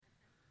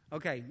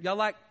Okay, y'all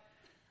like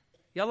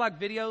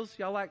videos?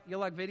 Y'all like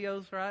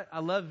videos, right? I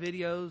love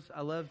videos.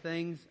 I love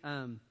things.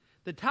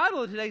 The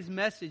title of today's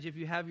message, if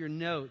you have your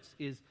notes,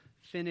 is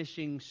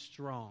Finishing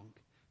Strong.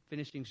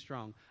 Finishing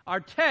Strong. Our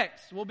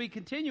text will be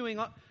continuing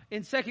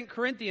in 2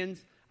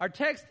 Corinthians. Our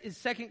text is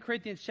 2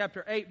 Corinthians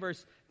chapter 8,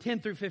 verse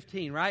 10 through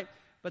 15, right?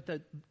 But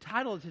the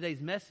title of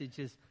today's message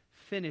is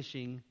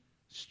Finishing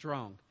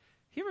Strong.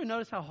 You ever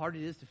notice how hard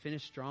it is to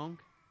finish strong?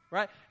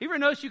 Right? You ever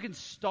notice you can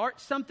start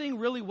something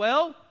really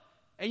well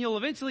and you'll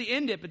eventually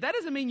end it, but that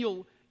doesn't mean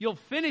you'll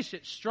finish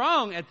it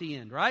strong at the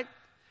end, right?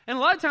 And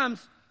a lot of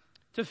times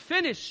to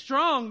finish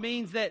strong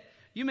means that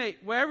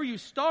wherever you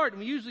start, and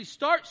we usually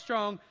start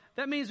strong,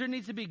 that means there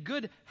needs to be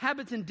good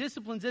habits and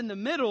disciplines in the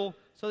middle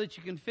so that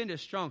you can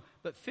finish strong.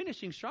 But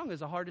finishing strong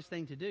is the hardest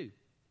thing to do.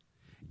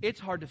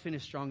 It's hard to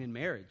finish strong in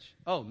marriage.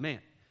 Oh man,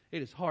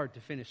 it is hard to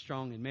finish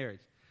strong in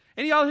marriage.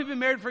 Any of y'all who've been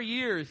married for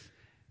years,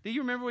 do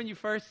you remember when you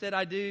first said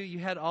I do? You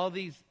had all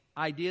these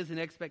ideas and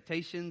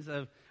expectations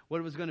of what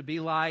it was going to be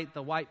like,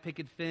 the white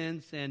picket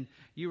fence, and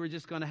you were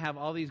just going to have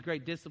all these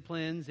great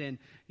disciplines. And,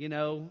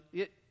 do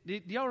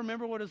y'all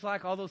remember what it was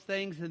like, all those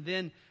things? And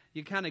then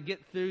you kind of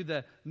get through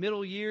the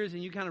middle years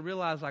and you kind of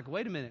realize, like,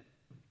 wait a minute,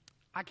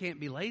 I can't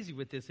be lazy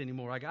with this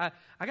anymore. Like, I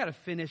got to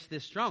finish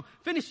this strong.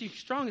 Finishing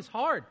strong is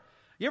hard.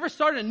 You ever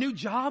started a new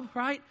job,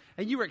 right?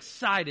 And you were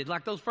excited.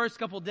 Like those first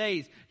couple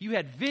days, you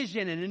had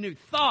vision and a new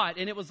thought.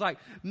 And it was like,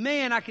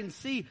 man,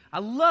 I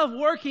love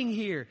working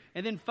here.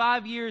 And then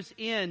 5 years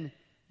in,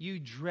 you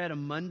dread a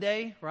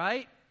Monday,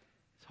 right?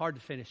 It's hard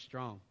to finish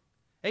strong.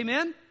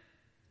 Amen?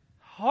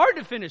 Hard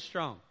to finish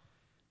strong.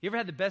 You ever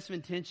had the best of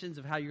intentions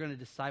of how you're going to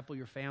disciple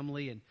your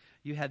family, and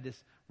you had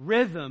this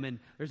rhythm, and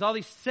there's all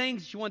these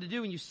things that you want to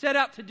do, and you set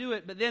out to do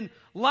it, but then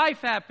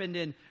life happened,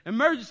 and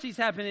emergencies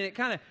happened, and it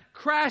kind of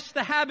crashed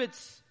the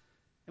habits,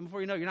 and before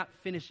you know it, you're not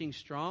finishing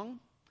strong.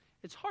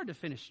 It's hard to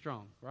finish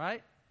strong,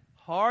 right?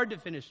 Hard to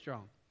finish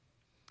strong.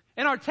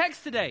 In our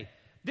text today,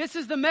 this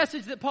is the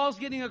message that Paul's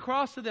getting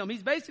across to them.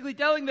 He's basically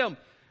telling them,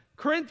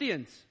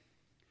 Corinthians,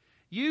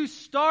 you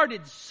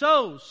started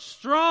so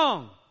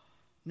strong.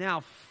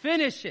 Now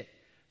finish it.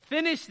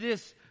 Finish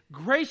this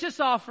gracious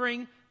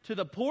offering to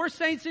the poor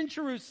saints in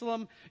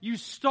Jerusalem. You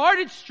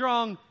started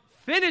strong.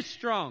 Finish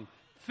strong.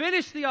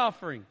 Finish the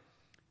offering.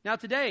 Now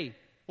today,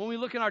 when we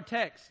look in our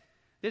text,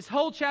 this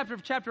whole chapter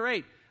of chapter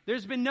 8,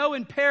 there's been no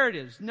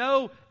imperatives.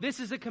 No, this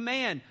is a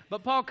command.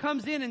 But Paul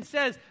comes in and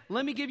says,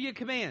 let me give you a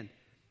command.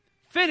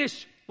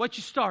 Finish what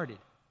you started.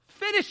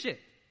 Finish it.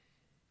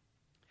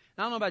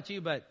 Now, I don't know about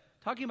you, but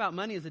talking about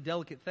money is a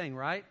delicate thing,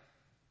 right?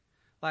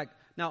 Like,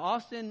 now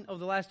Austin, over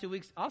the last 2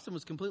 weeks, Austin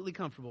was completely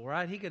comfortable,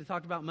 right? He could have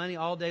talked about money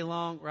all day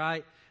long,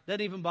 right?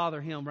 Doesn't even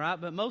bother him,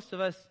 right? But most of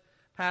us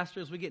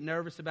pastors, we get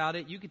nervous about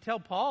it. You could tell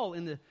Paul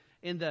in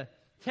the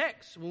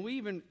text,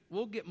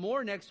 we'll get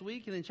more next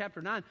week, and in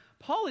chapter 9,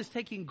 Paul is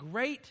taking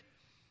great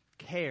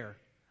care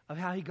of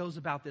how he goes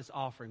about this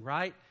offering,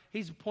 right?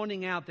 He's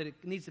pointing out that it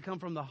needs to come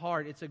from the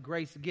heart. It's a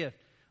grace gift.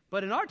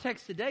 But in our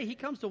text today, he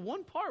comes to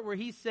one part where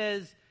he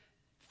says,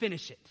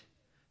 finish it.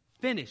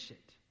 Finish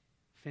it.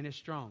 Finish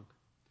strong.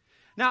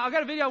 Now, I've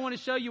got a video I want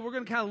to show you. We're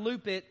going to kind of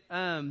loop it.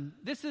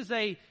 This is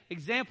an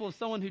example of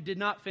someone who did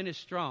not finish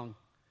strong.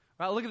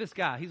 Right? Look at this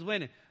guy. He's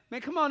winning.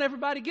 Man, come on,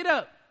 everybody. Get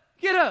up.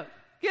 Get up.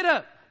 Get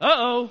up.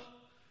 Uh-oh.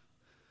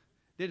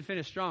 Didn't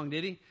finish strong,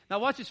 did he? Now,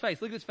 watch his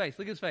face. Look at his face.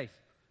 Look at his face.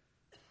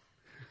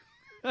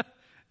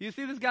 You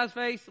see this guy's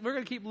face? We're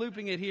going to keep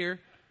looping it here.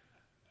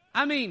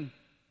 I mean,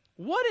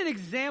 what an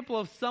example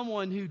of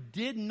someone who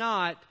did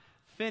not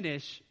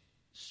finish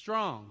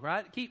strong,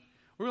 right?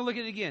 We're going to look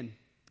at it again.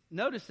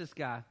 Notice this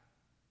guy.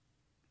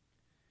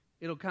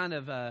 It'll kind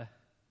of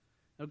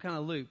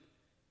loop.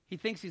 He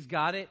thinks he's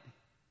got it.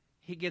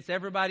 He gets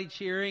everybody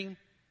cheering.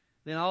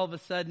 Then all of a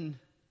sudden,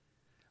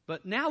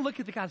 but now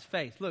look at the guy's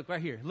face. Look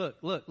right here.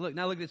 Look.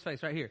 Now look at his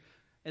face right here.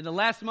 In the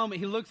last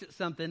moment, he looks at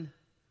something.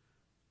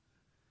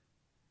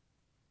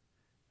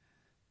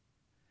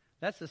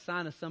 That's the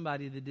sign of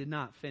somebody that did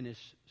not finish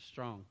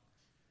strong.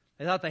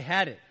 They thought they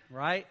had it,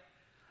 right?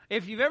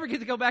 If you've ever get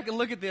to go back and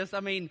look at this,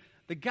 I mean,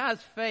 the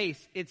guy's face,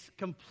 it's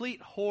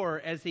complete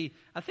horror as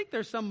I think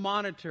there's some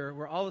monitor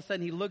where all of a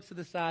sudden he looks to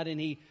the side and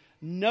he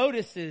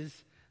notices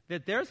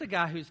that there's a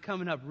guy who's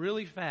coming up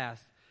really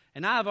fast,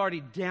 and I've already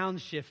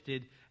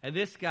downshifted, and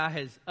this guy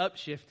has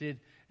upshifted,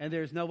 and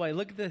there's no way.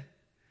 Look at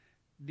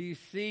do you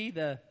see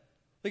look,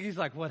 he's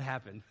like, what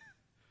happened?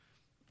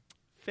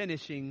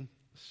 Finishing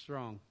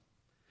strong.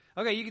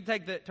 Okay, you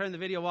can turn the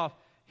video off.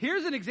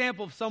 Here's an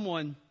example of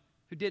someone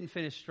who didn't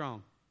finish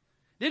strong.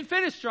 Didn't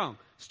finish strong.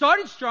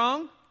 Started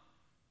strong.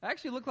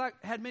 Actually looked like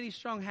had many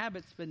strong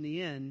habits, but in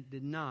the end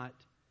did not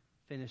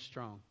finish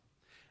strong.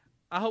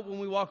 I hope when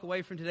we walk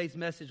away from today's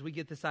message, we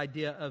get this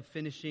idea of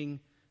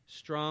finishing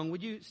strong.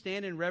 Would you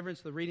stand in reverence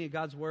to the reading of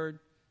God's Word?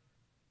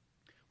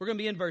 We're going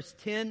to be in verse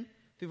 10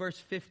 through verse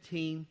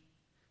 15,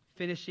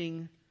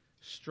 finishing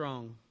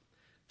strong.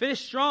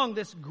 Finish strong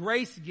this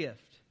grace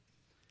gift.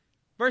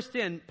 Verse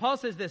 10, Paul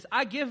says this,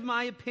 I give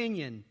my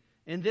opinion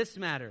in this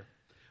matter,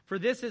 for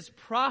this is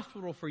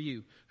profitable for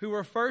you, who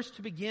were first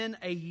to begin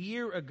a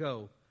year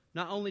ago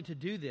not only to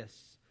do this,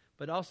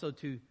 but also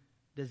to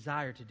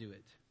desire to do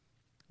it.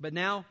 But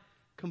now,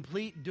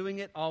 complete doing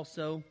it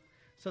also,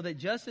 so that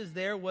just as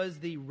there was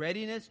the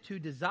readiness to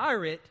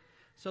desire it,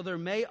 so there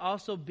may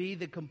also be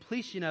the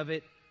completion of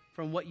it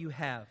from what you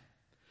have.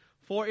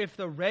 For if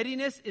the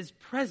readiness is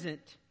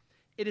present,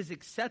 it is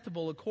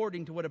acceptable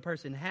according to what a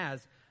person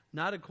has,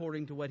 not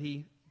according to what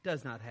he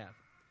does not have.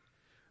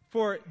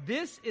 For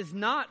this is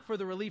not for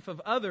the relief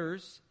of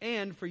others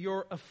and for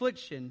your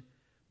affliction,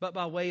 but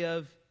by way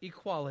of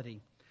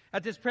equality.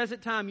 At this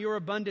present time, your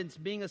abundance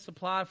being a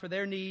supply for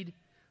their need,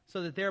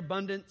 so that their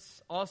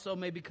abundance also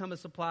may become a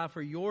supply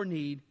for your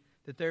need,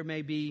 that there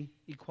may be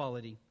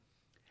equality.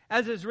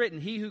 As is written,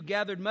 he who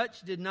gathered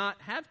much did not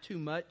have too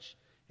much,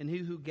 and he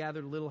who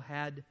gathered little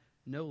had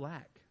no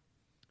lack.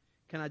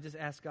 Can I just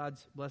ask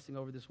God's blessing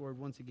over this word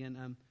once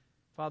again?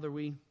 Father,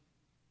 we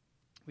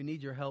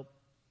need your help.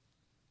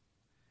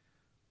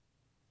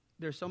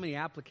 There's so many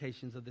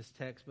applications of this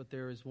text, but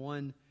there is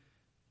one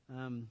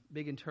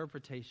big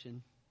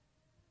interpretation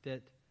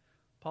that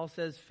Paul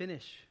says,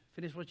 finish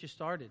what you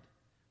started.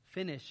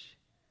 Finish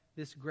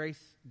this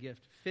grace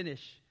gift.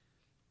 Finish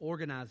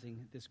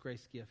organizing this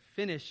grace gift.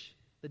 Finish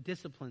the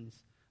disciplines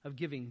of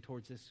giving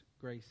towards this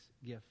grace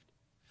gift.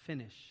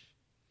 Finish.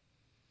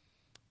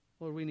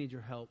 Lord, we need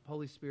your help.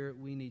 Holy Spirit,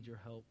 we need your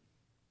help.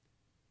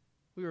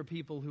 We are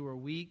people who are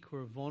weak, who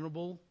are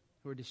vulnerable,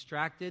 who are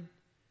distracted,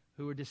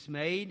 who are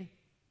dismayed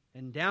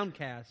and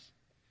downcast.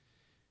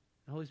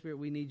 And Holy Spirit,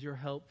 we need your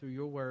help through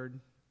your word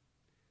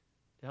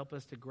to help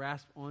us to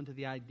grasp onto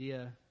the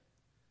idea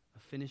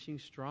of finishing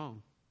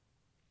strong.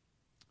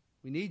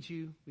 We need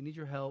you. We need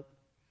your help.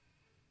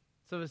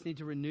 Some of us need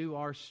to renew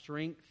our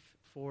strength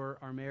for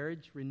our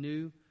marriage,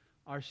 renew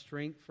our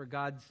strength for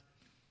God's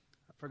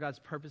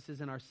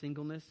purposes in our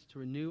singleness, to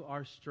renew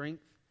our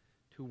strength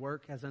to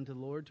work as unto the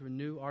Lord, to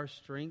renew our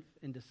strength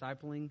in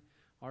discipling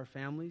our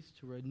families,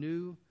 to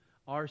renew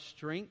our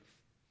strength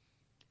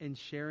in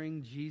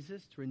sharing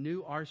Jesus, to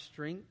renew our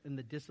strength in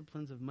the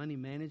disciplines of money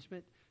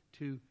management,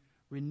 to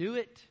renew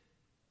it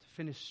to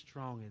finish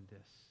strong in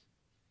this.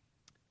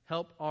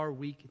 Help our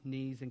weak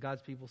knees. And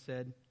God's people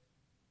said,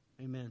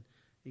 amen.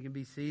 You can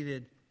be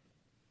seated.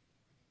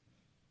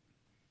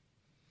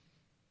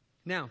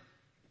 Now,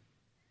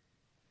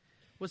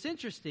 what's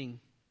interesting,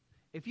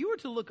 if you were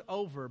to look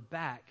over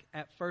back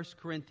at 1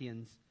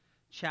 Corinthians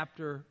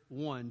chapter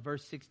 1,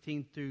 verse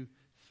 16 through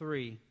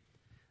 3,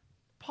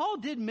 Paul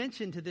did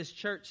mention to this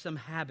church some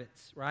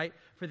habits, right,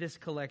 for this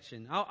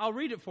collection. I'll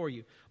read it for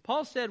you.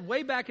 Paul said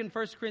way back in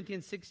 1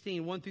 Corinthians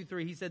 16, 1 through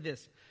 3, he said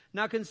this,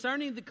 now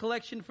concerning the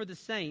collection for the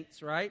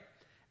saints, right,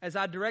 as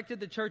I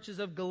directed the churches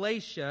of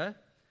Galatia,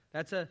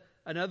 that's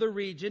another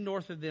region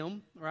north of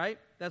them, right?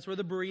 That's where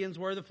the Bereans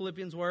were, the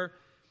Philippians were.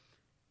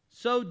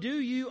 So do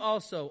you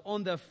also.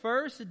 On the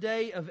first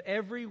day of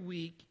every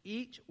week,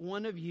 each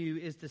one of you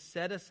is to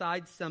set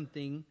aside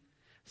something,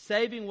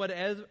 saving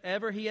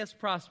whatever he has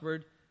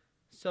prospered,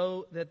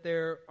 so that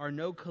there are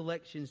no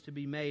collections to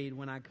be made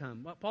when I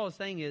come. What Paul is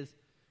saying is,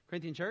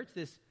 Corinthian church,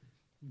 this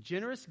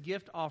generous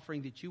gift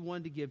offering that you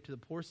wanted to give to the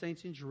poor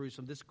saints in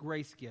Jerusalem, this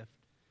grace gift,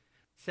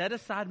 set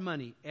aside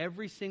money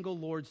every single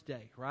Lord's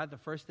Day, right? The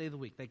first day of the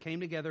week. They came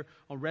together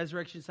on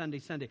Resurrection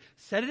Sunday.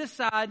 Set it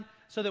aside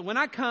so that when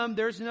I come,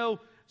 there's no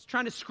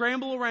trying to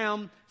scramble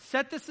around.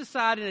 Set this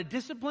aside in a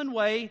disciplined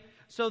way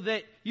so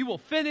that you will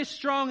finish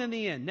strong in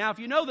the end. Now, if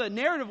you know the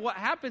narrative, what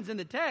happens in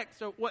the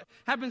text or what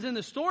happens in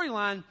the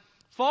storyline,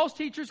 false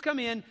teachers come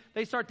in.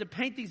 They start to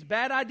paint these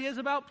bad ideas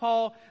about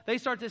Paul. They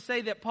start to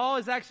say that Paul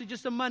is actually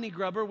just a money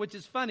grubber, which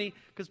is funny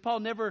because Paul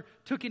never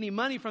took any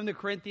money from the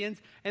Corinthians.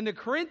 And the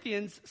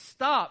Corinthians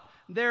stop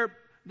their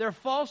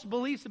false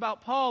beliefs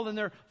about Paul, and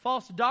their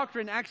false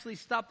doctrine actually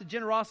stopped the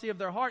generosity of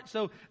their heart.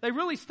 So they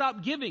really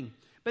stopped giving.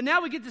 But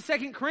now we get to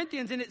 2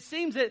 Corinthians, and it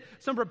seems that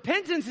some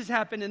repentance has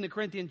happened in the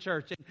Corinthian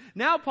church. And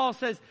now Paul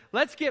says,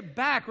 let's get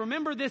back.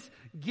 Remember this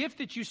gift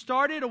that you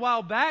started a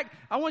while back?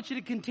 I want you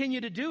to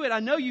continue to do it. I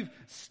know you've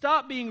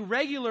stopped being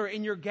regular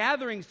in your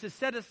gatherings to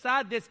set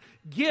aside this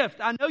gift.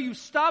 I know you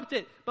stopped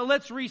it, but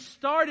let's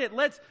restart it.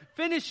 Let's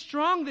finish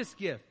strong this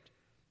gift.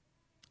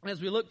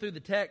 As we look through the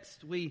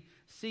text, we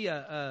see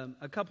a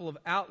couple of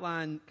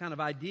outline kind of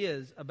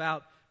ideas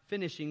about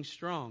finishing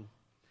strong.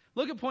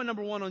 Look at point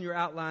number 1 on your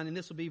outline, and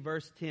this will be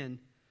verse 10.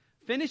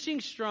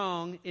 Finishing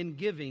strong in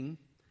giving,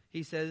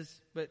 he says,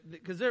 but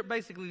because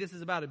basically this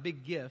is about a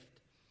big gift.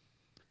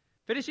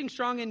 Finishing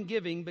strong in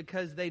giving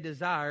because they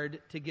desired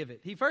to give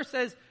it. He first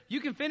says,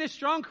 you can finish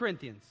strong,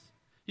 Corinthians.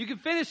 You can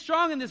finish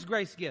strong in this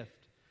grace gift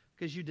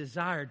because you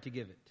desired to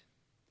give it.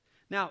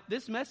 Now,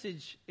 this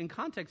message in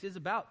context is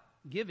about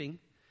giving.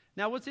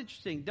 Now, what's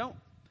interesting,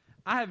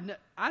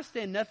 I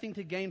stand nothing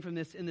to gain from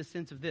this in the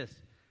sense of this.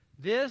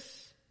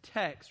 This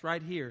text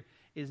right here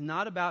is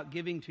not about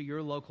giving to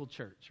your local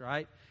church,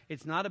 right?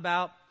 It's not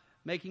about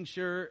making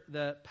sure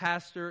the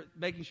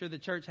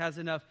church has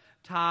enough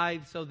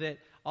tithe so that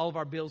all of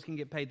our bills can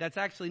get paid. That's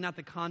actually not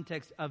the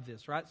context of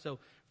this, right? So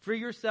for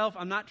yourself,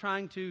 I'm not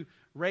trying to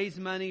raise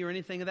money or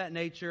anything of that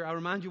nature. I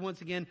remind you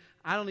once again,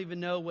 I don't even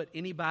know what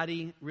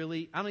anybody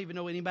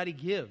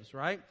gives,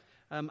 right?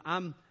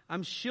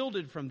 I'm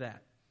shielded from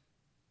that.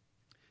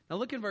 Now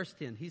look in verse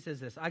 10. He says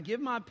this, I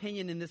give my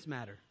opinion in this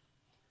matter,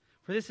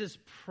 for this is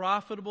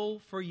profitable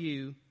for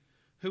you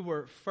who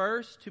were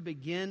first to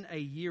begin a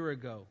year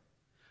ago,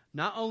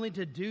 not only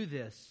to do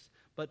this,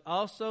 but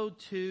also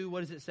to,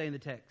 what does it say in the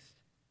text?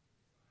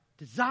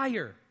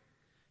 Desire.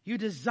 You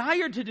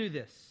desire to do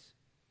this.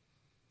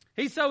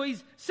 He's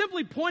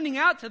simply pointing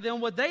out to them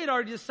what they had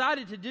already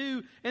decided to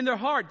do in their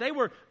heart. They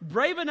were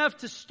brave enough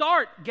to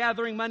start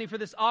gathering money for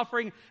this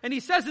offering. And he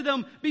says to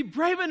them, be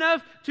brave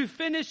enough to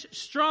finish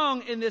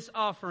strong in this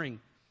offering.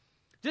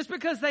 Just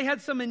because they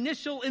had some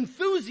initial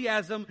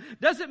enthusiasm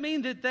doesn't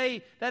mean that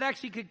that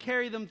actually could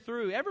carry them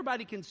through.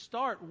 Everybody can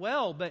start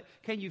well, but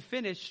can you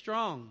finish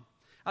strong?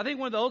 I think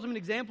one of the ultimate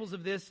examples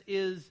of this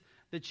is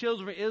the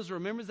children of Israel.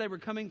 Remember as they were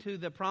coming to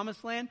the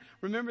promised land?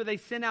 Remember they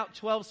sent out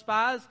 12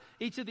 spies?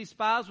 Each of these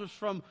spies was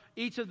from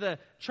each of the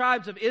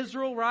tribes of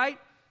Israel, right?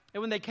 And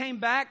when they came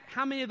back,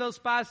 how many of those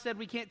spies said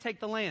we can't take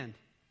the land?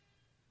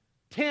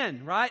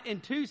 10, right?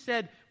 And 2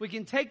 said we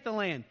can take the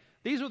land.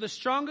 These were the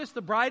strongest,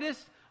 the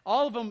brightest.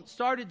 All of them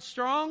started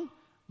strong,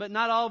 but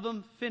not all of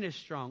them finished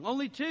strong.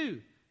 Only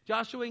 2,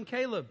 Joshua and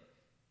Caleb.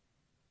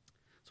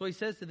 So he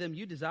says to them,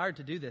 you desired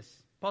to do this.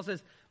 Paul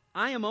says,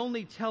 I am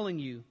only telling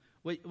you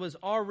what was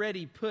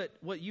already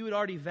what you had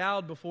already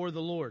vowed before the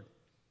Lord.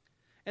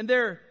 And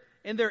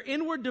in their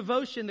inward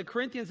devotion, the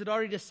Corinthians had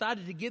already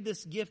decided to give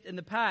this gift in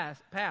the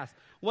past.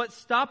 What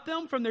stopped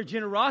them from their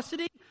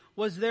generosity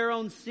was their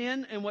own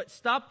sin, and what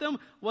stopped them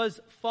was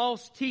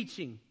false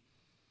teaching.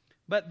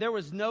 But there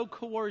was no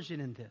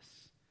coercion in this.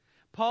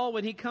 Paul,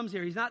 when he comes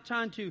here, he's not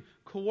trying to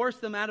coerce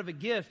them out of a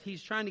gift.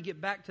 He's trying to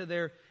get back to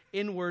their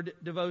inward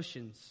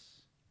devotions.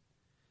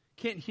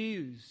 Kent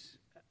Hughes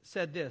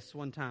said this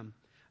one time.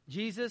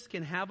 Jesus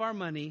can have our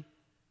money,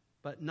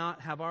 but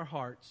not have our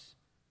hearts.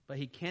 But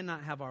he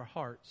cannot have our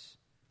hearts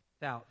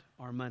without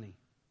our money.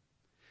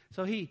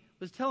 So he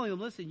was telling them,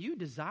 listen, you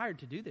desired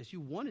to do this. You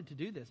wanted to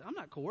do this. I'm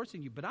not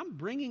coercing you, but I'm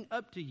bringing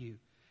up to you,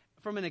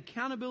 from an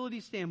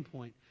accountability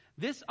standpoint,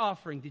 this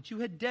offering that you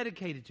had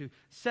dedicated to,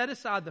 set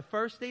aside the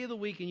first day of the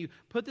week, and you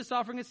put this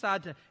offering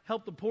aside to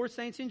help the poor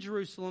saints in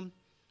Jerusalem.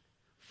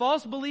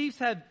 False beliefs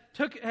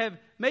have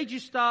made you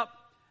stop.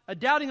 A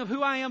doubting of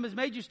who I am has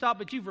made you stop,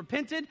 but you've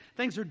repented.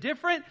 Things are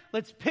different.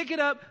 Let's pick it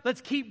up.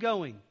 Let's keep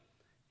going.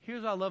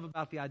 Here's what I love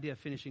about the idea of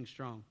finishing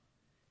strong.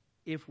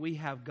 If we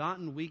have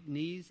gotten weak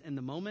knees in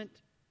the moment,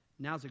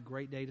 now's a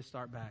great day to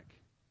start back.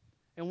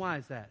 And why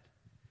is that?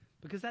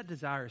 Because that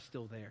desire is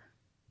still there.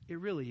 It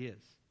really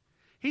is.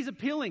 He's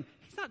appealing.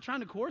 He's not trying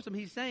to coerce them.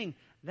 He's saying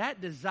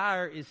that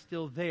desire is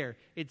still there.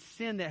 It's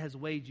sin that has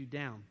weighed you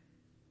down.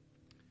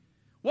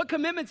 What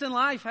commitments in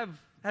life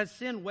has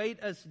sin weighed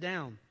us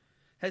down?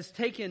 Has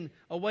taken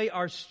away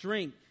our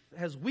strength,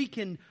 has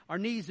weakened our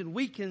knees and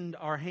weakened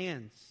our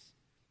hands?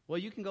 Well,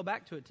 you can go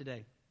back to it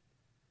today.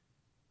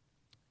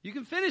 You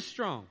can finish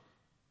strong.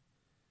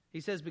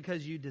 He says,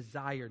 because you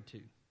desired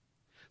to.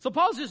 So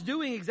Paul's just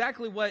doing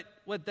exactly what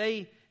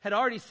they had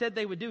already said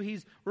they would do.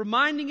 He's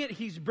reminding it.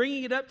 He's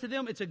bringing it up to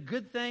them. It's a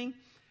good thing.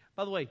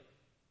 By the way,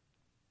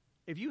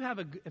 if you have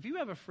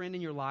a friend in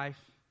your life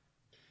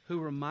who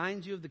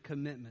reminds you of the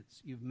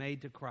commitments you've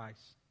made to Christ,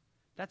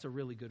 that's a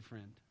really good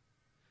friend.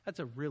 That's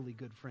a really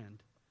good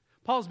friend.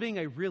 Paul's being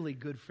a really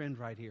good friend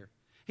right here.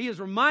 He is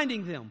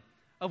reminding them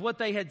of what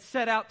they had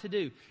set out to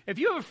do. If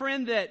you have a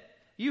friend that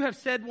you have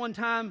said one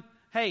time,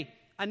 hey,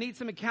 I need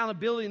some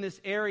accountability in this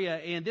area,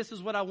 and this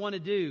is what I want to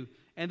do,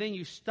 and then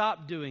you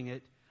stop doing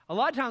it, a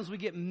lot of times we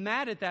get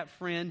mad at that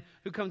friend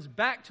who comes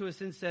back to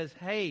us and says,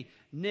 hey,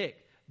 Nick,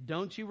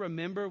 don't you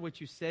remember what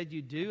you said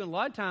you'd do? And a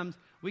lot of times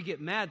we get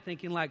mad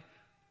thinking like,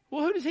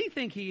 well, who does he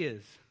think he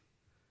is?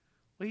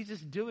 Well, he's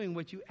just doing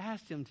what you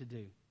asked him to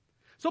do.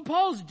 So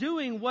Paul's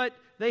doing what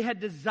they had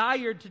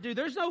desired to do.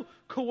 There's no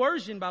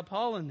coercion by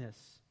Paul in this.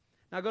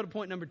 Now go to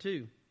point number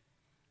 2.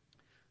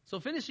 So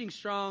finishing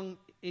strong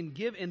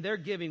in their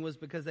giving was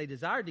because they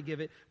desired to give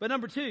it. But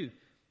number 2,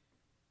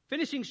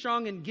 finishing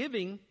strong in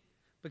giving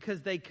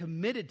because they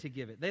committed to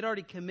give it. They'd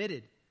already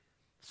committed.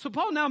 So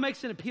Paul now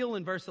makes an appeal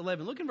in verse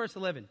 11. Look in verse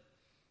 11.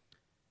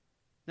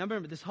 Now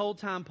remember, this whole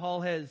time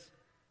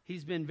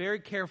he's been very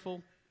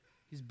careful.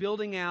 He's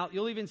building out.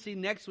 You'll even see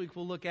next week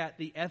we'll look at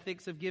the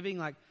ethics of giving.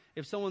 Like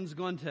if someone's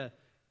going to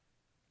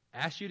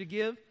ask you to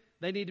give,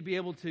 they need to be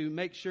able to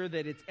make sure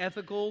that it's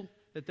ethical,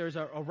 that there's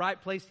a right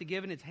place to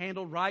give and it's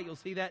handled right. You'll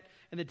see that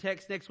in the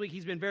text next week.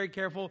 He's been very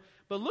careful.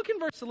 But look in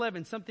verse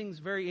 11. Something's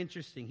very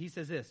interesting. He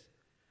says this.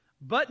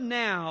 But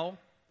now,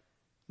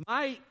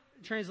 my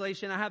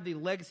translation, I have the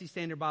Legacy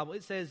Standard Bible.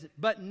 It says,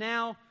 but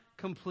now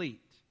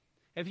complete.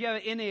 If you have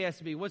an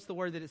NASB, what's the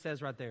word that it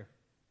says right there?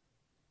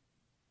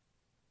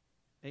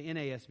 A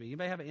NASB.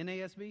 Anybody have an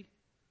NASB?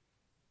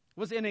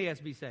 What's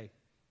NASB say?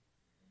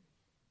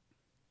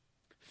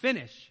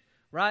 Finish,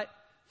 right?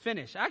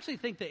 Finish. I actually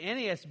think the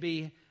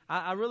NASB,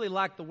 I really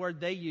like the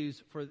word they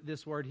use for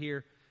this word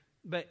here.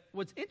 But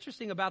what's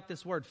interesting about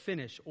this word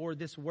finish or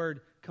this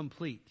word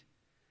complete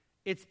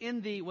It's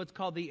in the what's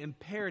called the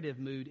imperative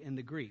mood in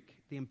the Greek,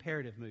 the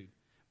imperative mood,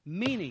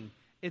 meaning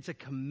it's a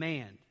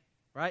command,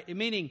 right?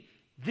 Meaning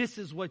this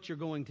is what you're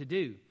going to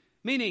do.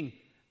 Meaning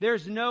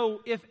there's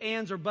no ifs,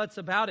 ands, or buts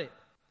about it.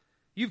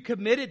 You've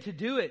committed to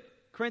do it.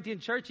 Corinthian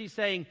church, he's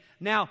saying,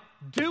 now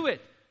do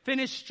it.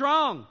 Finish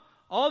strong.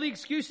 All the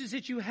excuses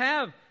that you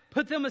have,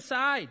 put them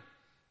aside.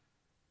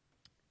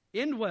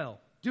 End well.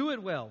 Do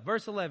it well.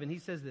 Verse 11, he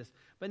says this.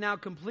 But now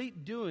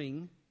complete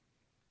doing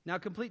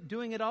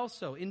it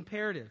also,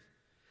 imperative.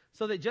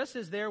 So that just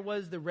as there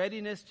was the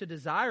readiness to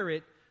desire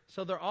it,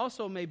 so there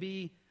also may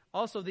be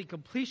also the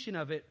completion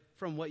of it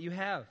from what you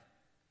have.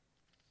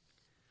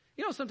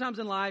 You know, sometimes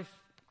in life,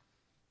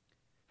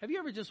 have you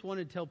ever just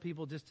wanted to tell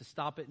people just to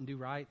stop it and do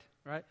right?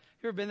 Right?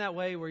 You ever been that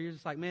way where you're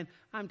just like, man,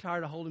 I'm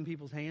tired of holding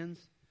people's hands,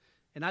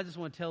 and I just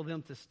want to tell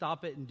them to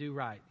stop it and do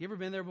right. You ever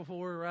been there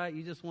before, right?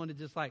 You just want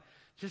to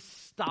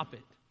just stop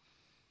it.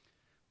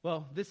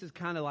 Well, this is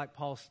kind of like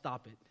Paul's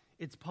stop it.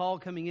 It's Paul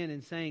coming in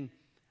and saying,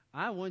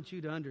 I want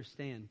you to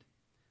understand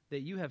that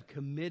you have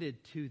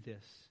committed to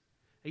this.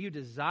 That you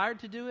desired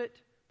to do it,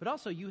 but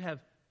also you have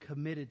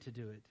committed to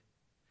do it.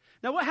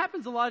 Now, what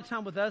happens a lot of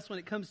time with us when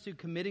it comes to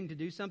committing to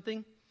do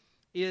something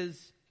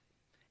is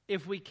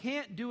if we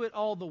can't do it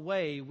all the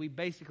way, we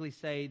basically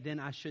say, then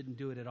I shouldn't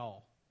do it at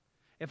all.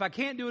 If I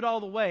can't do it all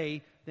the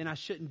way, then I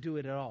shouldn't do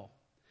it at all.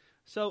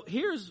 So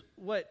here's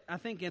what I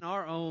think in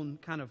our own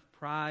kind of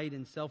pride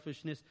and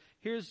selfishness,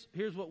 here's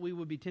what we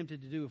would be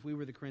tempted to do if we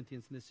were the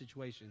Corinthians in this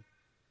situation.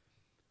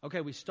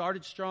 Okay, we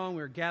started strong.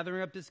 We were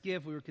gathering up this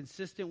gift. We were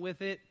consistent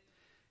with it.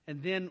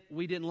 And then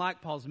we didn't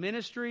like Paul's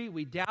ministry.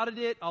 We doubted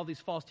it. All these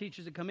false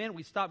teachers had come in.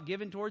 We stopped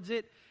giving towards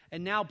it.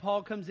 And now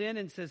Paul comes in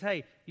and says,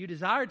 hey, you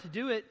desired to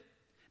do it.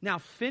 Now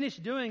finish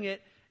doing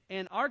it.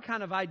 And our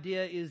kind of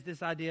idea is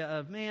this idea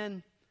of,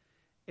 man,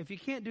 if you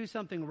can't do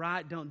something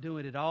right, don't do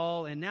it at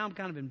all. And now I'm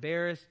kind of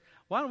embarrassed.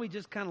 Why don't we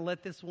just kind of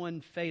let this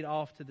one fade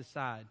off to the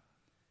side?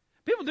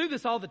 People do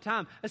this all the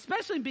time,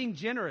 especially being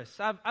generous.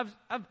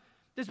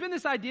 There's been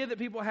this idea that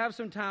people have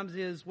sometimes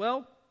is,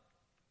 well,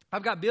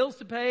 I've got bills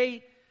to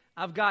pay.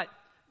 I've got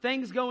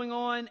things going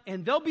on,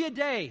 and there'll be a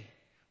day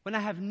when I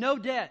have no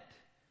debt.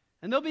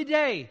 And there'll be a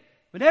day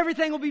when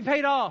everything will be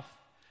paid off.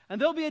 And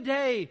there'll be a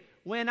day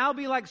when I'll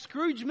be like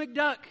Scrooge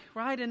McDuck,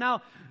 right? And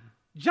I'll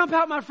jump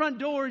out my front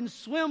door and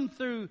swim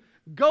through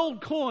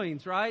gold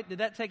coins, right? Did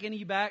that take any of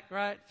you back,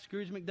 right?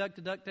 Scrooge McDuck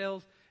to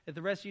DuckTales. If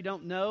the rest of you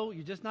don't know,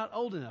 you're just not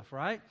old enough,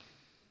 right?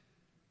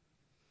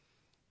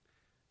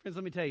 Friends,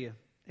 let me tell you,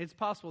 it's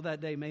possible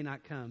that day may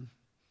not come.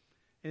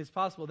 And it's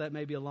possible that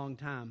may be a long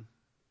time.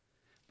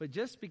 But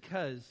just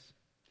because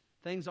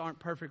things aren't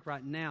perfect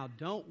right now,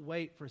 don't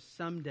wait for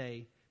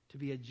someday to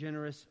be a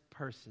generous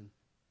person.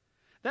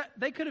 That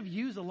they could have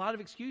used a lot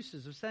of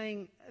excuses of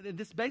saying,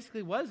 this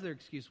basically was their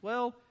excuse.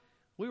 Well,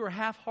 we were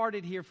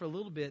half-hearted here for a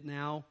little bit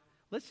now.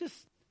 We're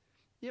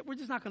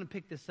just not going to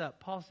pick this up.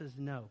 Paul says,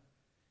 no,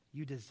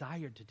 you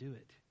desired to do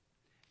it.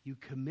 You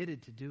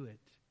committed to do it.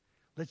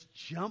 Let's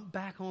jump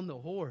back on the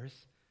horse.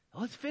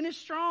 Let's finish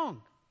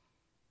strong.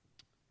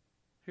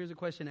 Here's a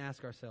question to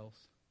ask ourselves.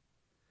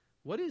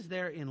 What is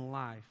there in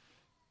life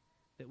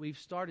that we've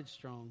started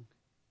strong,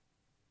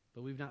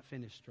 but we've not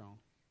finished strong?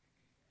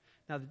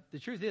 Now, the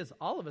truth is,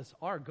 all of us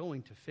are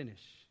going to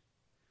finish.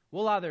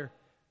 We'll either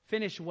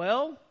finish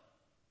well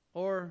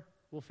or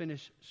we'll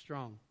finish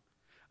strong.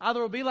 Either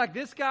we'll be like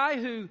this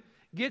guy who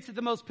gets at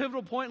the most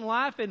pivotal point in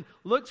life and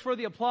looks for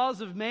the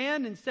applause of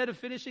man instead of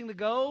finishing the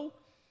goal,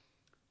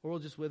 or we'll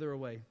just wither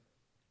away.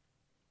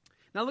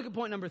 Now look at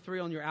point number 3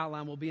 on your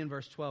outline. We'll be in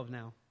verse 12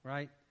 now,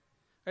 right?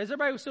 Is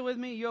everybody still with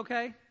me? You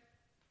okay?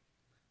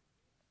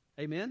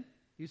 Amen?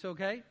 You still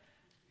okay?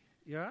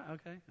 You all right?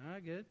 Okay. All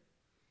right, good.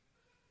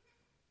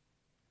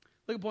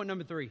 Look at point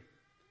number 3.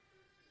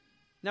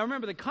 Now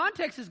remember, the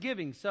context is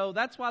giving, so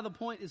that's why the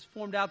point is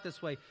formed out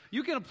this way.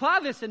 You can apply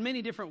this in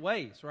many different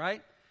ways,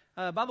 right?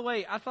 By the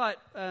way, I thought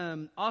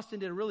Austin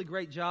did a really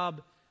great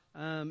job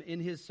in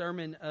his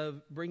sermon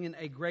of bringing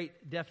a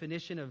great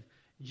definition of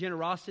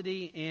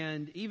generosity,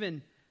 and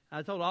even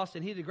I told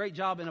Austin he did a great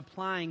job in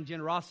applying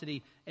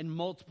generosity in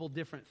multiple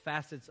different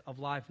facets of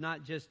life,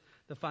 not just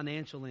the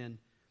financial end.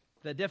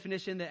 The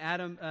definition that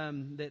Adam,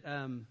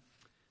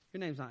 your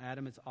name's not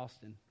Adam, it's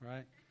Austin,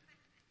 right?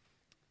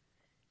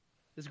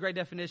 This is a great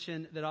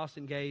definition that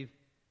Austin gave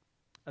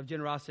of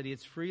generosity.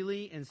 It's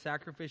freely and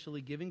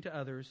sacrificially giving to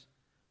others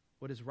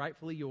what is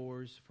rightfully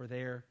yours for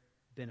their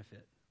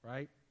benefit,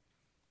 right?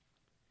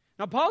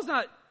 Now, Paul's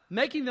not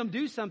making them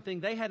do something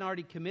they hadn't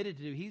already committed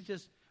to do. He's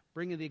just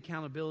bringing the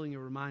accountability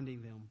and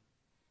reminding them.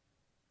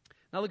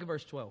 Now look at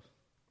verse 12.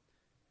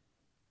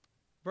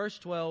 Verse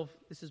 12,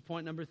 this is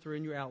point number 3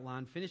 in your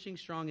outline. Finishing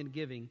strong in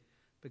giving,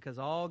 because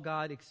all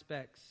God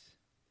expects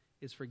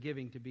is for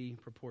giving to be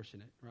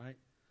proportionate, right?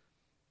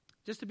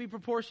 Just to be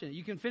proportionate.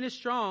 You can finish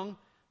strong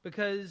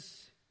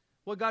because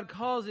what God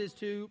calls is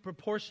to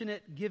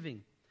proportionate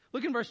giving.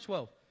 Look in verse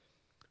 12.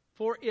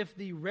 For if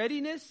the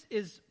readiness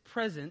is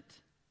present,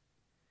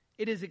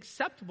 it is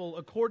acceptable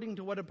according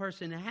to what a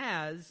person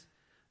has,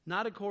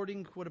 not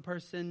according to what a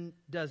person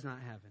does not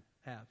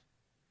have.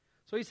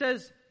 So he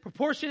says,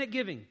 proportionate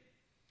giving.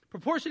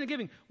 Proportionate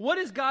giving. What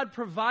has God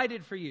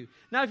provided for you?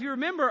 Now, if you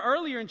remember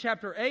earlier in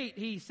chapter 8,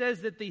 he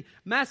says that the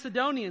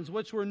Macedonians,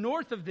 which were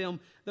north of them,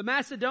 the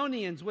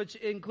Macedonians, which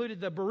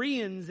included the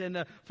Bereans and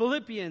the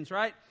Philippians,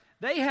 right?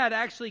 They had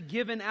actually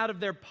given out of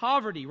their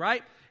poverty,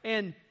 right?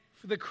 And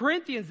for the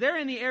Corinthians, they're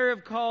in the area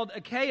called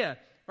Achaia,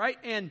 right?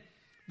 And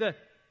the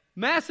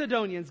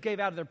Macedonians gave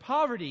out of their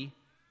poverty,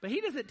 but he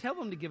doesn't tell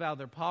them to give out of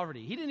their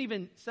poverty. He didn't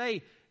even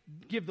say,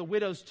 give the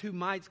widows 2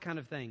 mites kind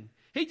of thing.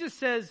 He just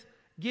says,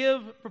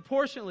 give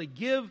proportionately.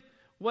 Give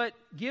what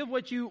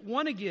you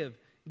want to give.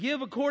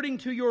 Give according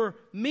to your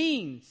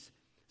means.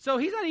 So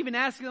he's not even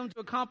asking them to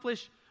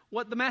accomplish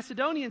what the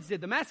Macedonians did.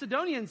 The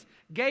Macedonians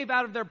gave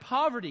out of their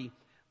poverty.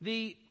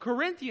 The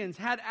Corinthians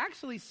had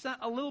actually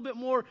a little bit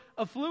more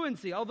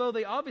affluency, although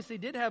they obviously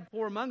did have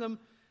poor among them.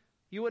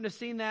 You wouldn't have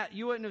seen that.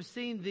 You wouldn't have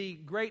seen the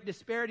great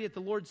disparity at the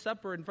Lord's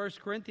Supper in 1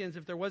 Corinthians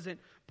if there wasn't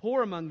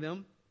poor among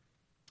them.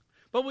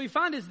 But what we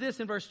find is this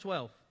in verse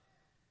 12.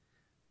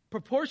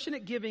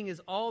 Proportionate giving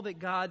is all that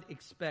God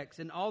expects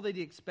and all that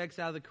he expects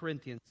out of the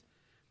Corinthians.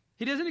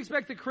 He doesn't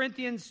expect the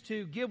Corinthians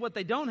to give what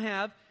they don't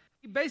have.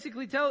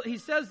 He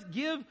says,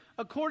 give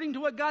according to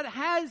what God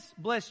has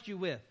blessed you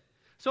with.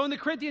 So in the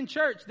Corinthian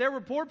church, there were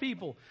poor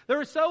people. There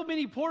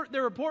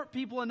were poor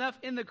people enough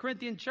in the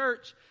Corinthian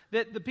church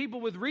that the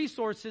people with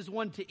resources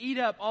wanted to eat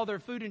up all their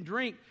food and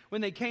drink when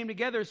they came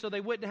together so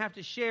they wouldn't have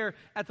to share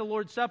at the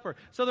Lord's Supper.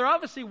 So there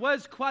obviously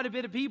was quite a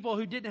bit of people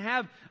who didn't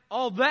have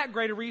all that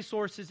great of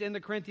resources in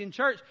the Corinthian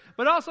church.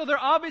 But also there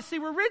obviously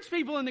were rich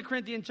people in the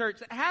Corinthian church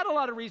that had a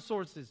lot of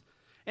resources.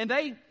 And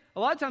they, a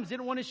lot of times,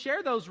 didn't want to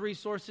share those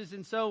resources.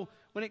 And so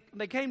when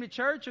they came to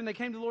church and they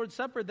came to the Lord's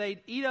Supper,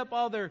 they'd eat up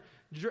all their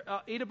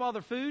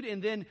food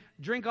and then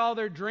drink all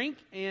their drink.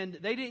 And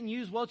they didn't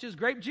use Welch's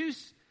grape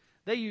juice.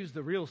 They used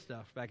the real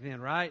stuff back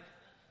then, right?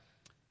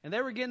 And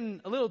they were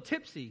getting a little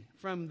tipsy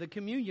from the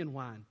communion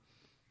wine.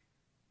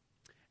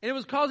 And it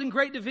was causing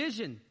great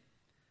division.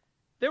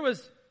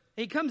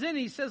 He comes in and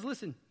he says,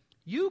 listen,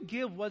 you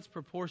give what's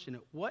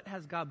proportionate. What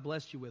has God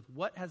blessed you with?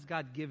 What has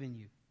God given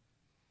you?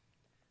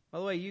 By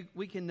the way,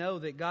 we can know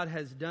that God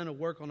has done a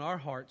work on our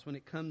hearts when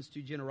it comes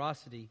to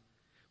generosity.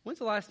 When's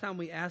the last time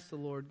we asked the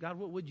Lord, God,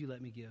 what would you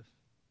let me give?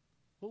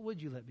 What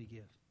would you let me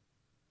give?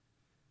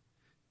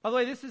 By the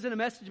way, this isn't a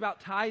message about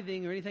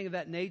tithing or anything of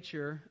that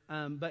nature,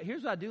 but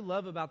here's what I do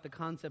love about the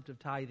concept of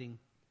tithing.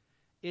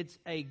 It's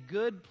a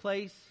good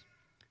place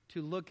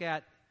to look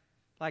at,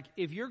 like,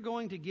 if you're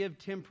going to give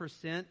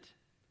 10%,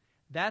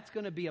 that's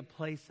going to be a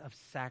place of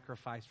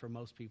sacrifice for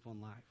most people in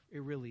life.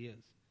 It really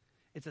is.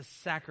 It's a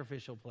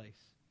sacrificial place.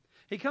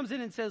 He comes in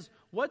and says,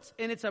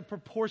 and it's a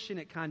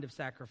proportionate kind of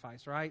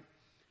sacrifice, right?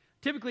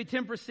 Typically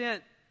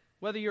 10%,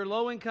 whether you're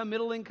low income,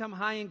 middle income,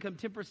 high income,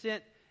 10%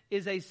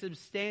 is a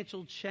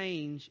substantial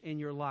change in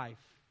your life.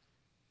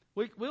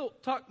 We'll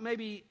talk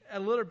maybe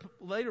a little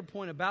later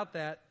point about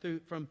that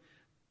from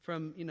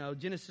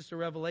Genesis to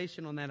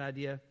Revelation on that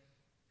idea.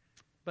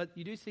 But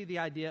you do see the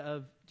idea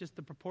of just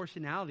the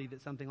proportionality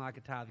that something like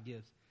a tithe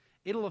gives.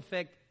 It'll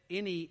affect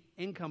any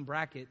income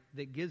bracket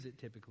that gives it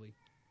typically.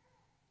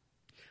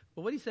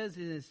 But what he says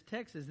in his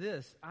text is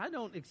this: I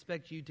don't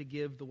expect you to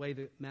give the way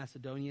the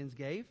Macedonians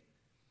gave.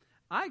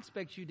 I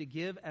expect you to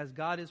give as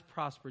God has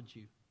prospered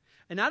you.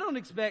 And I don't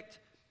expect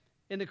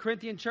in the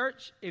Corinthian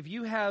church, if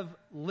you have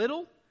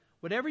little,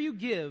 whatever you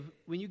give,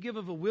 when you give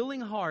of a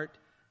willing heart,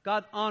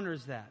 God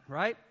honors that,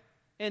 right?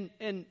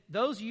 And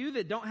those of you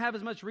that don't have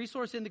as much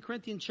resource in the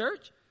Corinthian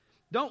church,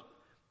 don't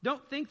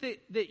think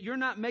that you're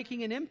not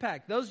making an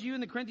impact. Those of you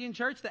in the Corinthian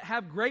church that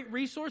have great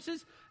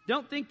resources,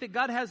 don't think that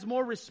God has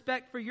more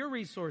respect for your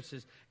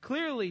resources.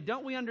 Clearly,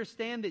 don't we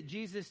understand that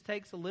Jesus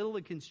takes a little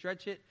and can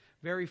stretch it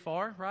very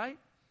far, right?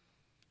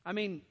 I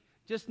mean,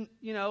 just,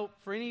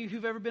 for any of you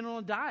who've ever been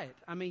on a diet,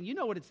 I mean, you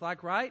know what it's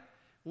like, right?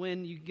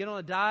 When you get on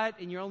a diet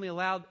and you're only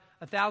allowed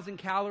 1,000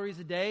 calories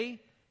a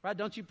day, right?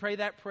 Don't you pray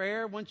that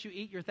prayer once you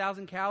eat your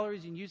 1,000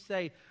 calories and you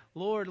say,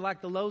 Lord,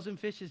 like the loaves and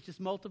fishes just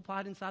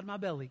multiplied inside my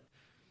belly.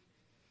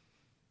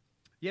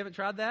 You haven't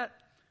tried that?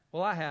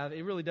 Well, I have.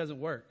 It really doesn't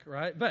work,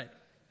 right? But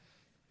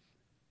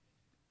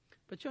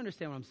you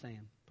understand what I'm saying.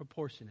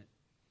 Proportionate.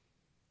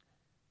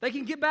 They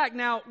can get back.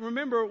 Now,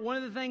 remember, one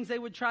of the things they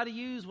would try to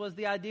use was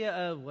the idea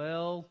of,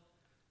 we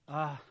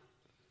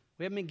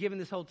haven't been given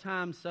this whole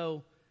time,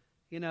 so,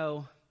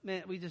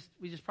 man, we just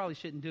probably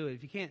shouldn't do it.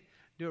 If you can't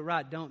do it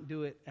right, don't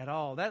do it at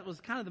all. That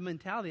was kind of the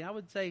mentality. I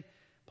would say,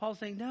 Paul's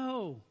saying,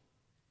 no,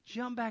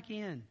 jump back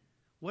in.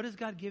 What has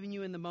God given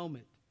you in the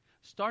moment?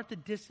 Start the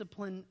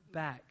discipline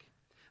back.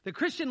 The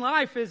Christian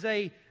life is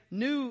a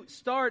new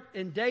start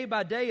and day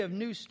by day of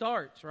new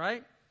starts,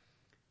 right?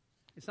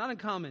 It's not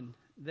uncommon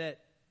that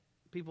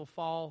people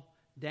fall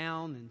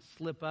down and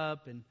slip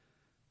up.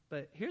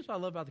 But here's what I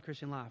love about the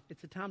Christian life.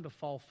 It's a time to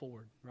fall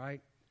forward,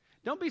 right?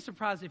 Don't be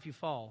surprised if you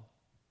fall,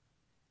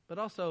 but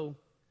also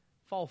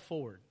fall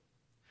forward.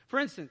 For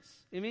instance,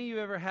 have any of you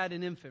ever had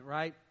an infant,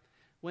 right?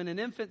 When an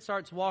infant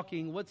starts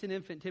walking, what's an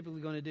infant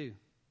typically going to do?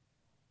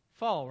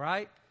 Fall,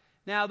 right?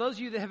 Now, those of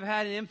you that have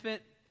had an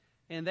infant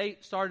and they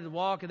started to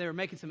walk and they were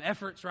making some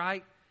efforts,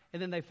 right?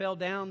 and then they fell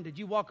down, did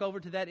you walk over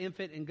to that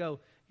infant and go,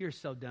 "You're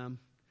so dumb.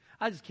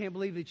 I just can't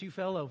believe that you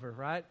fell over,"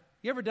 right?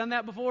 You ever done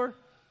that before?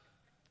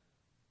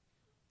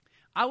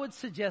 I would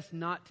suggest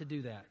not to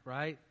do that,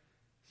 right?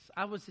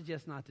 I would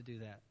suggest not to do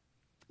that.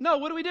 No,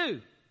 what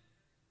do?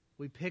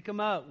 We pick them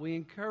up. We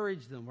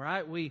encourage them,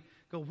 right? We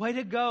go, "Way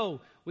to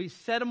go." We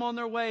set them on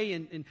their way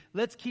and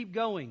let's keep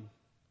going.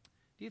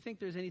 Do you think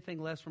there's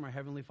anything less from our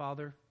Heavenly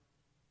Father?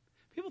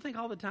 People think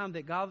all the time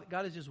that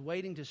God is just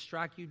waiting to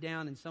strike you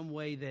down in some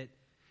way that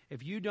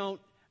if you don't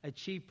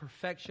achieve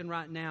perfection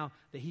right now,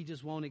 that He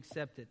just won't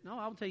accept it. No,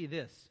 I'll tell you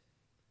this.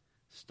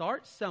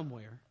 Start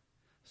somewhere.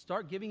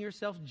 Start giving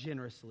yourself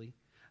generously.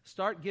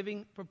 Start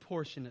giving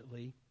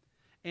proportionately.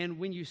 And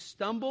when you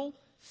stumble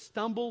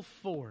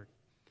forward.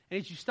 And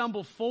as you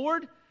stumble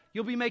forward,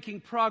 you'll be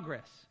making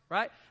progress,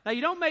 right? Now,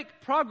 you don't make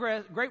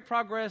great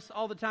progress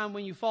all the time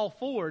when you fall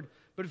forward,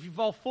 but if you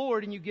fall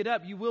forward and you get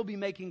up, you will be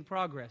making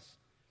progress.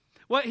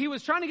 What he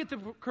was trying to get the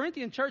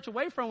Corinthian church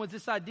away from was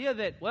this idea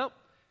that, well,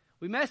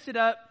 we messed it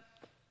up,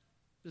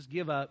 just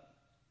give up.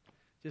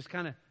 Just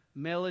kind of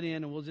mail it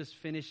in and we'll just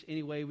finish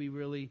any way we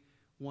really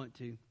want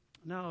to.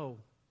 No.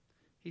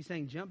 He's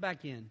saying, jump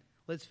back in.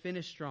 Let's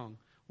finish strong.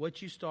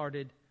 What you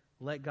started,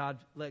 let God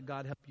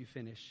help you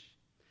finish.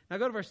 Now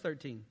go to verse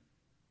 13.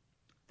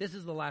 This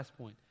is the last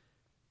point.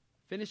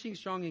 Finishing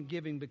strong in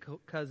giving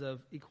because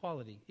of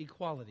equality.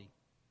 Equality.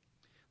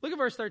 Look at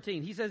verse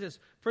 13. He says this,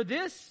 "For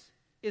this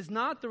is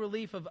not the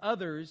relief of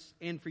others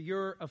and for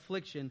your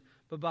affliction,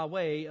 but by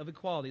way of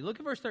equality." Look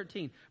at verse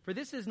 13. "For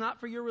this is not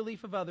for your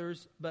relief of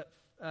others, but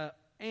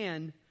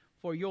and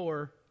for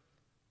your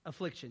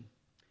affliction."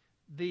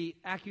 The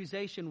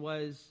accusation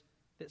was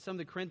that some of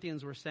the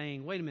Corinthians were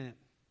saying, "Wait a minute.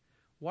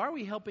 Why are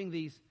we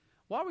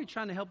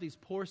trying to help these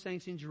poor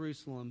saints in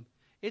Jerusalem?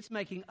 It's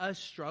making us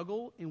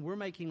struggle and we're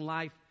making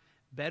life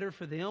better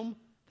for them.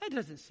 That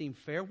doesn't seem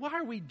fair. Why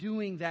are we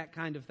doing that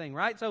kind of thing?"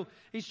 Right? So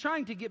he's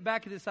trying to get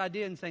back at this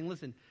idea and saying,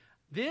 listen,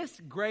 this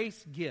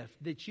grace gift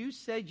that you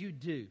said you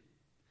do,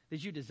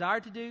 that you desire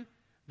to do,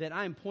 that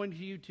I am pointing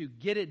to you to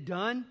get it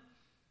done,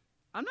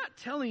 I'm not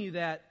telling you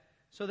that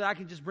so that I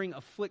can just bring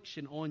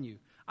affliction on you.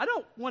 I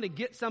don't want to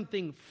get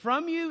something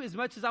from you as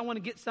much as I want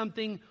to get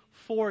something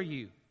for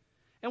you.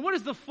 And what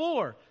is the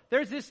for?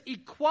 There's this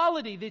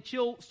equality that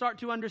you'll start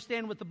to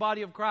understand with the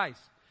body of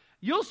Christ.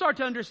 You'll start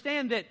to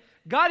understand that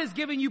God has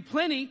given you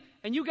plenty,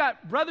 and you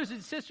got brothers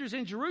and sisters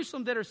in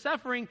Jerusalem that are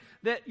suffering,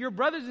 that your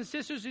brothers and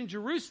sisters in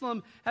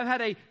Jerusalem have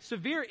had a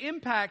severe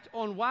impact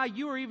on why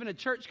you are even a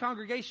church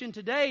congregation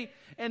today,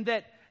 and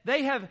that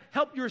they have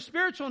helped your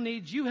spiritual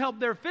needs, you help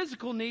their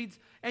physical needs,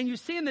 and you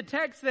see in the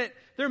text that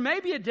there may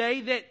be a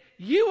day that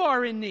you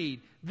are in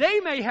need.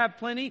 They may have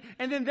plenty,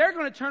 and then they're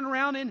going to turn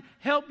around and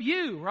help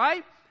you,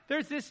 right?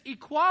 There's this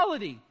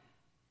equality.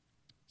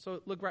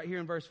 So look right here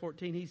in verse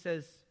 14. He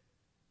says,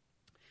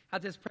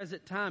 "At this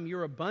present time,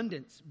 your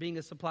abundance being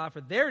a supply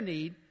for their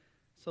need,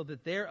 so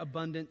that their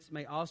abundance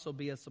may also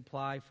be a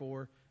supply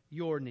for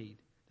your need."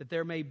 That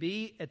there may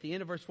be, at the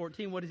end of verse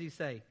 14, what does he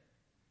say?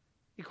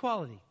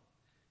 Equality.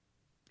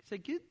 He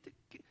said,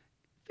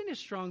 finish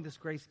strong this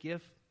grace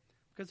gift,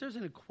 because there's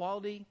an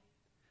equality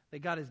that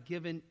God has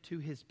given to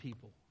His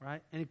people,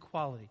 right? An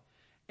equality.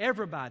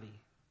 Everybody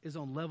is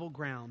on level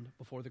ground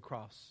before the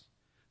cross.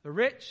 The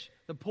rich,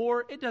 the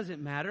poor, it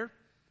doesn't matter.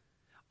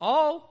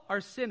 All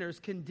are sinners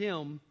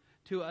condemned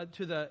to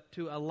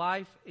a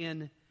life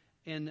in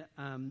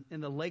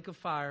the lake of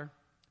fire,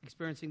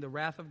 experiencing the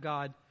wrath of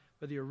God.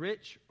 Whether you're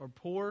rich or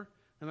poor,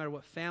 no matter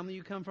what family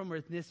you come from or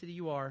ethnicity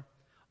you are,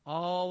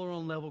 all are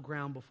on level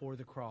ground before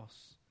the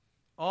cross.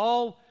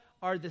 All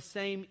are the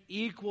same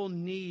equal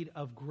need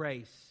of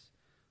grace.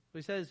 So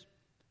he says,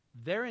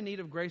 they're in need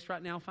of grace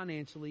right now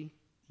financially.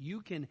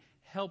 You can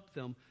help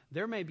them.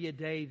 There may be a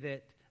day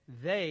that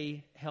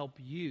they help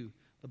you.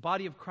 The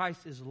body of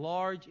Christ is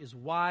large, is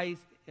wide,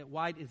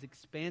 is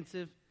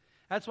expansive.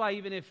 That's why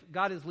even if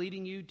God is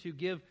leading you to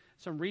give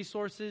some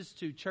resources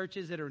to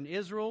churches that are in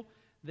Israel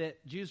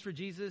that Jews for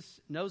Jesus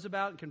knows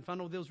about and can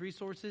funnel those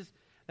resources,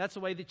 that's the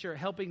way that you're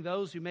helping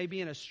those who may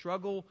be in a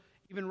struggle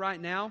even right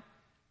now.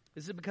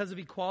 Is it because of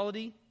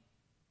equality?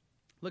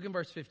 Look in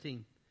verse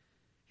 15.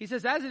 He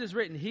says, "As it is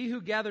written, he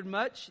who gathered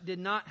much did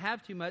not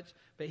have too much,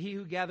 but he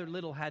who gathered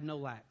little had no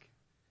lack."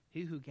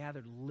 He who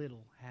gathered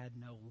little had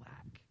no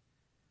lack.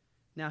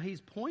 Now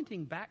he's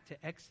pointing back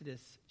to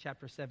Exodus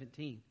chapter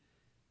 17.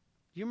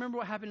 Do you remember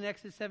what happened in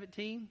Exodus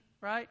 17,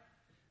 right?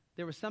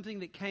 There was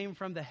something that came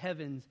from the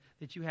heavens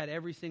that you had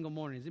every single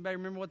morning. Does anybody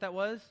remember what that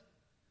was?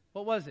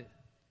 What was it?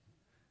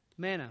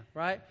 Manna,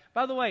 right?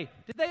 By the way,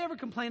 did they ever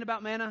complain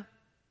about manna?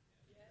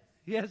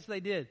 Yes, they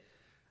did.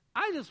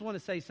 I just want to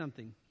say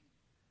something.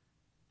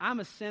 I'm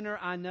a sinner.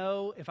 I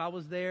know if I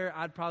was there,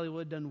 I probably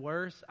would have done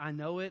worse. I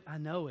know it.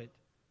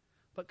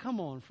 But come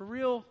on, for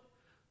real,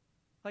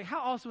 like how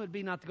awesome would it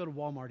be not to go to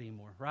Walmart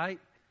anymore, right?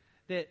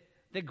 That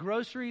the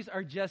groceries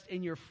are just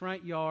in your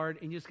front yard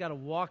and you just got to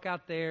walk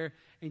out there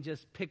and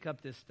just pick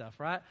up this stuff,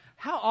 right?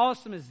 How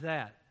awesome is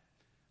that?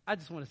 I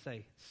just want to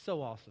say,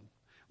 so awesome.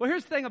 Well,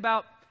 here's the thing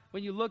about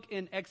when you look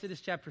in Exodus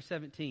chapter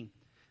 17.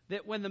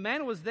 that when the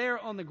manna was there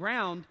on the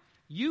ground,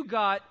 you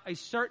got a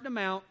certain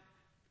amount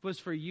was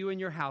for you and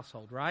your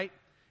household, right?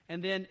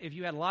 And then if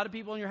you had a lot of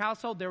people in your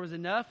household, there was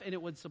enough and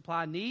it would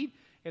supply need.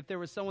 If there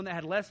was someone that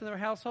had less in their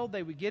household,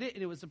 they would get it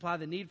and it would supply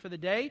the need for the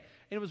day.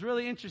 And it was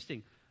really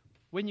interesting.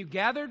 When you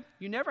gathered,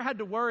 you never had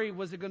to worry,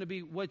 was it going to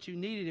be what you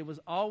needed? It was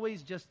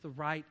always just the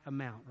right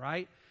amount,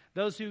 right?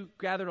 Those who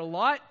gathered a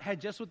lot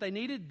had just what they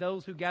needed.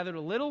 Those who gathered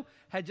a little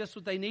had just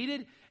what they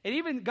needed. And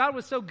even God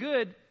was so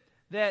good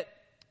that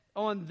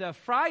on the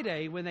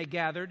Friday when they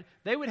gathered,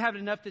 they would have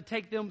enough to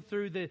take them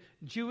through the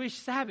Jewish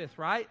Sabbath,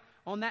 right?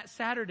 On that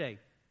Saturday.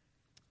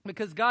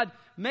 Because God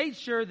made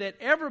sure that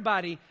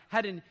everybody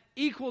had an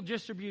equal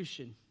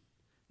distribution.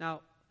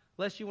 Now,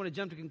 lest you want to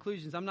jump to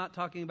conclusions, I'm not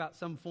talking about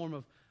some form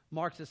of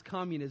Marxist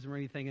communism or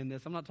anything in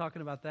this. I'm not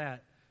talking about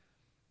that.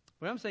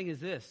 What I'm saying is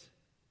this.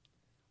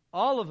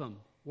 All of them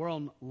were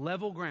on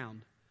level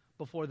ground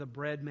before the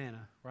bread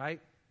manna,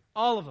 right?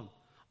 All of them.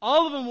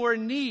 All of them were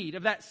in need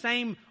of that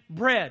same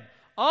bread.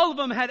 All of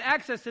them had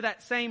access to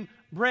that same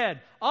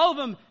bread. All of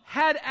them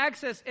had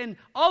access, and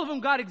all of them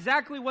got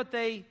exactly what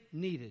they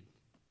needed.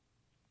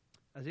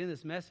 As in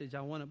this message,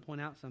 I want to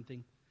point out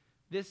something.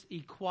 This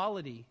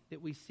equality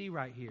that we see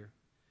right here.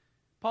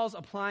 Paul's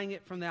applying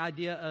it from the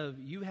idea of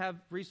you have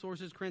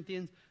resources,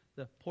 Corinthians.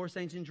 The poor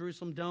saints in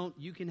Jerusalem don't.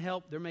 You can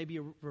help. There may be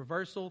a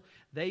reversal.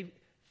 They've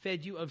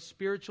fed you of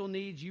spiritual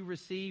needs. You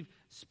receive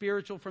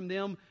spiritual from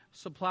them.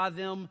 Supply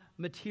them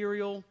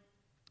material.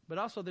 But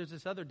also there's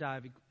this other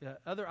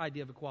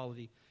idea of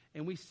equality.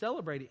 And we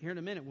celebrate it here in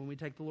a minute when we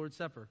take the Lord's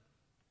Supper.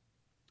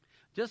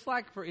 Just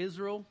like for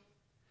Israel,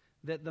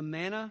 that the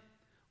manna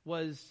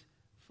was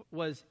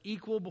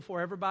equal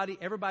before everybody.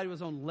 Everybody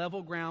was on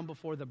level ground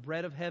before the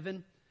bread of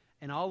heaven.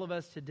 And all of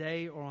us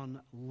today are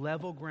on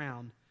level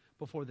ground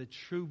before the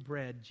true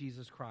bread,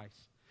 Jesus Christ.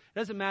 It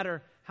doesn't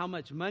matter how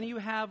much money you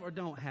have or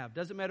don't have. It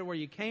doesn't matter where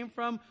you came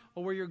from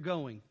or where you're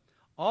going.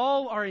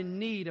 All are in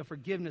need of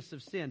forgiveness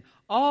of sin.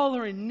 All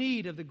are in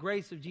need of the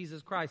grace of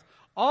Jesus Christ.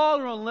 All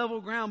are on level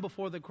ground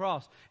before the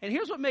cross. And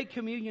here's what made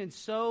communion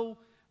so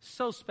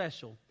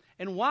special.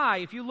 And why,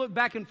 if you look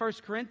back in 1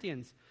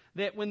 Corinthians,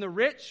 that when the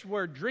rich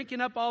were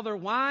drinking up all their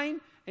wine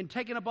and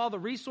taking up all the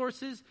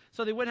resources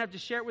so they wouldn't have to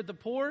share it with the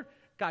poor,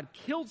 God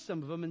killed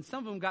some of them and some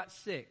of them got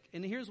sick.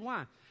 And here's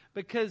why.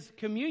 Because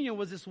communion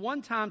was this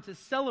one time to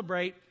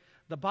celebrate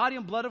the body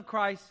and blood of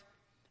Christ.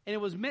 And it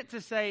was meant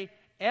to say,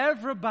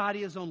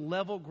 everybody is on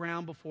level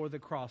ground before the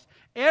cross.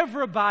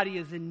 Everybody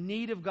is in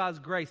need of God's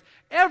grace.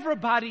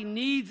 Everybody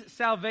needs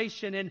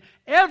salvation. And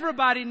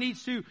everybody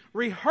needs to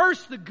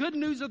rehearse the good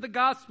news of the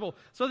gospel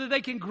so that they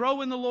can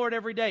grow in the Lord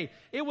every day.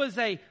 It was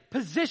a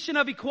position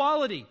of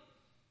equality.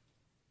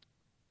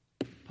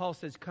 Paul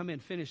says, come in,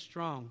 finish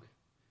strong.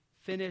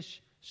 Finish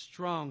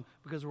strong,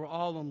 because we're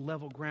all on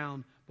level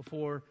ground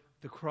before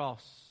the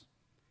cross.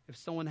 If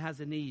someone has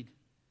a need,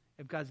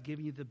 if God's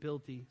given you the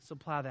ability,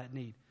 supply that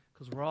need,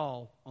 because we're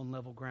all on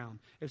level ground.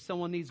 If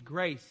someone needs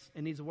grace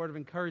and needs a word of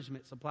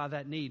encouragement, supply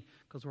that need,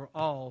 because we're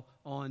all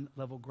on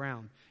level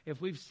ground.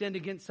 If we've sinned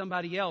against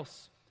somebody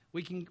else,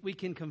 we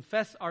can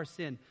confess our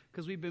sin,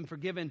 because we've been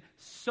forgiven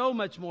so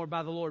much more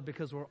by the Lord,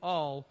 because we're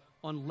all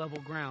on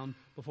level ground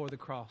before the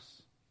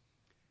cross.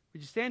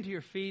 Would you stand to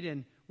your feet,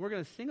 and we're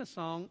going to sing a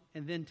song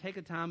and then take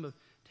a time of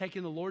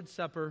taking the Lord's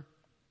Supper,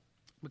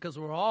 because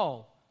we're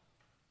all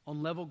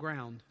on level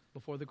ground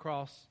before the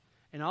cross,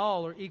 and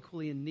all are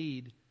equally in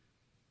need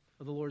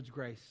of the Lord's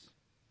grace.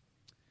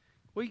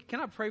 Can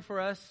I pray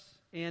for us?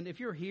 And if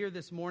you're here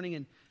this morning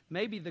and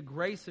maybe the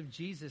grace of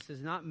Jesus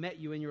has not met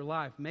you in your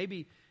life,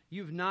 maybe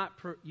you've not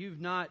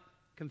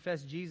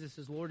confessed Jesus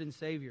as Lord and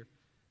Savior,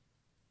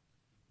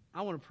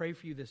 I want to pray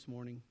for you this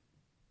morning.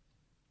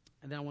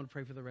 And then I want to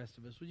pray for the rest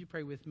of us. Would you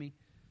pray with me?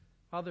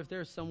 Father, if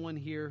there's someone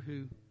here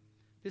who,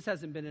 this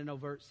hasn't been an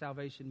overt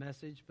salvation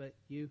message, but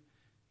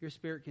your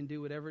Spirit can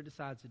do whatever it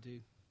decides to do.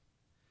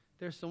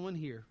 There's someone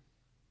here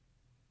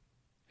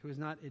who has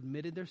not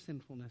admitted their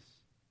sinfulness,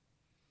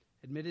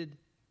 admitted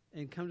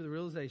and come to the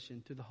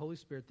realization through the Holy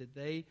Spirit that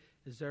they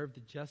deserve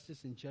the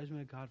justice and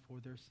judgment of God for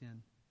their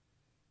sin.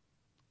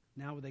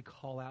 Now would they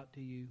call out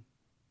to you?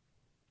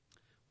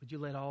 Would you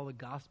let all the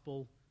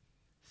gospel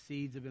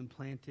seeds have been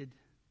planted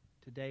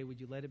today? Would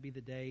you let it be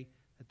the day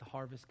that the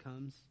harvest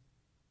comes?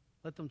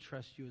 Let them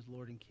trust you as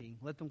Lord and King.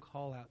 Let them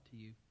call out to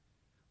you.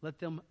 Let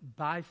them,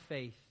 by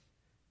faith,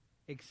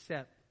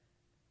 accept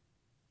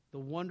the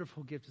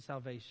wonderful gift of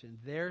salvation,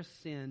 their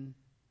sin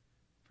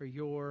for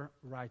your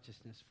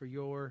righteousness, for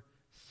your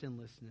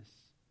sinlessness.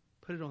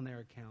 Put it on their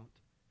account.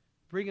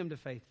 Bring them to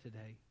faith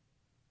today.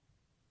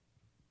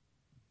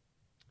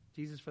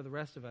 Jesus, for the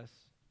rest of us,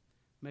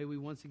 may we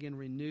once again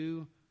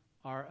renew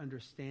our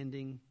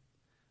understanding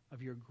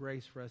of your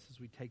grace for us as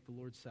we take the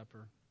Lord's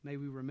Supper. May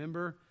we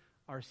remember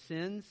our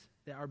sins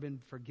that are been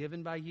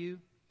forgiven by you.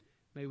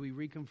 May we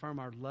reconfirm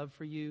our love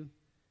for you.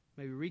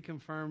 May we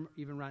reconfirm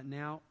even right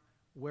now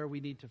where we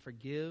need to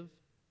forgive,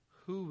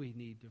 who we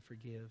need to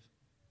forgive.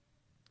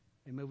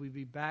 And may we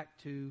be back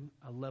to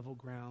a level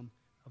ground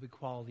of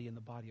equality in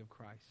the body of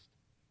Christ.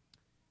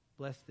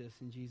 Bless this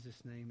in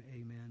Jesus' name.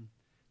 Amen.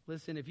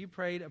 listen, if you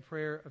prayed a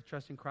prayer of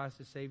trusting Christ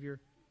as Savior,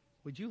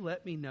 would you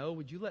let me know?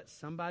 Would you let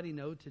somebody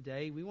know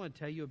today? We want to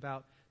tell you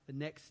about the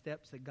next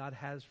steps that God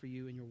has for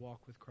you in your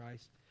walk with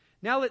Christ.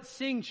 Now let's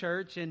sing,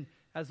 church, and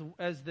as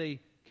the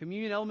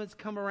communion elements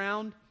come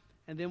around,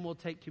 and then we'll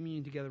take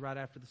communion together right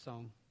after the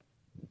song.